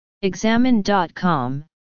Examine.com,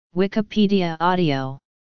 Wikipedia Audio.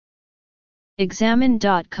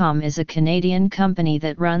 Examine.com is a Canadian company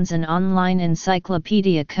that runs an online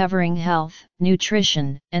encyclopedia covering health,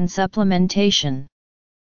 nutrition, and supplementation.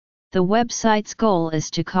 The website's goal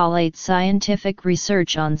is to collate scientific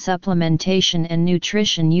research on supplementation and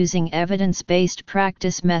nutrition using evidence-based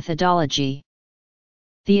practice methodology.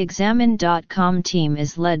 The Examine.com team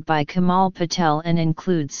is led by Kamal Patel and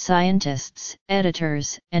includes scientists,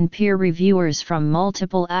 editors, and peer reviewers from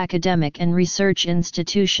multiple academic and research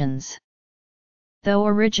institutions. Though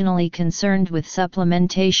originally concerned with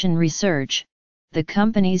supplementation research, the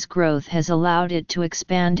company's growth has allowed it to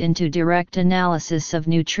expand into direct analysis of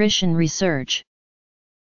nutrition research.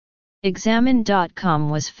 Examine.com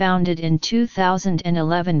was founded in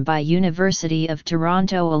 2011 by University of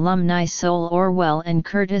Toronto alumni Sol Orwell and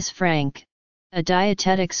Curtis Frank, a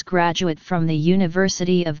dietetics graduate from the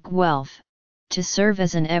University of Guelph, to serve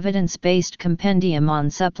as an evidence-based compendium on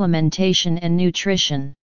supplementation and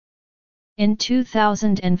nutrition. In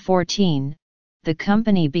 2014, the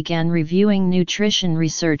company began reviewing nutrition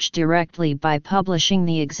research directly by publishing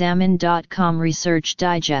the Examine.com Research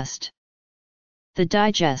Digest. The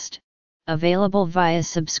digest, available via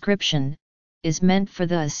subscription, is meant for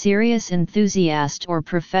the serious enthusiast or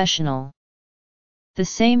professional. The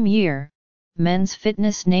same year, Men's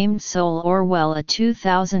Fitness named Sol Orwell a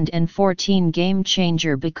 2014 game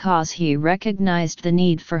changer because he recognized the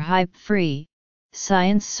need for hype-free,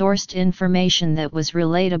 science-sourced information that was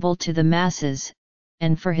relatable to the masses,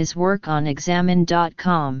 and for his work on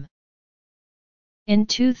Examine.com. In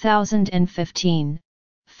 2015,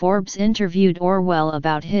 Forbes interviewed Orwell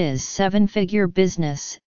about his seven-figure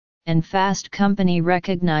business, and Fast Company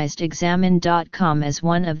recognized Examine.com as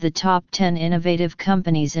one of the top 10 innovative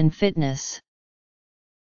companies in fitness.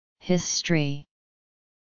 History.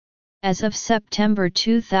 As of September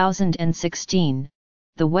 2016,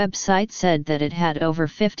 the website said that it had over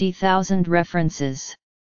 50,000 references.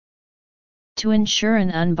 To ensure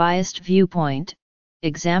an unbiased viewpoint,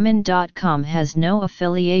 Examine.com has no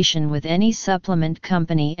affiliation with any supplement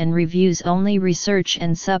company and reviews only research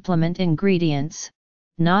and supplement ingredients,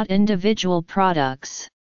 not individual products.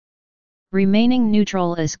 Remaining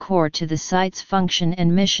neutral is core to the site's function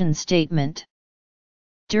and mission statement.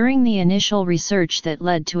 During the initial research that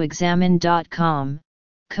led to Examine.com,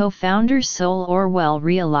 co-founder Sol Orwell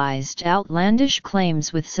realized outlandish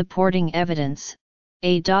claims with supporting evidence,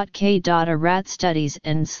 A.K. rat studies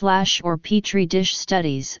and / petri dish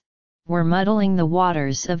studies, were muddling the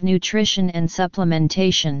waters of nutrition and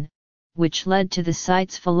supplementation, which led to the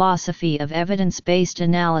site's philosophy of evidence-based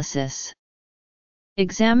analysis.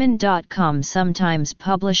 Examine.com sometimes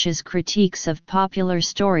publishes critiques of popular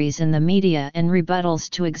stories in the media and rebuttals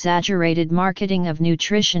to exaggerated marketing of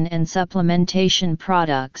nutrition and supplementation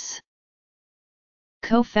products.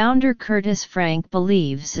 Co-founder Curtis Frank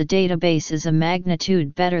believes a database is a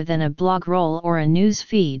magnitude better than a blog roll or a news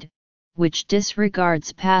feed, which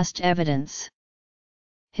disregards past evidence.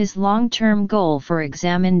 His long-term goal for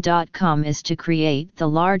Examine.com is to create the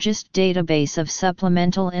largest database of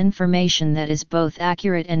supplemental information that is both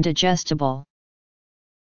accurate and digestible.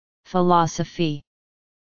 Philosophy.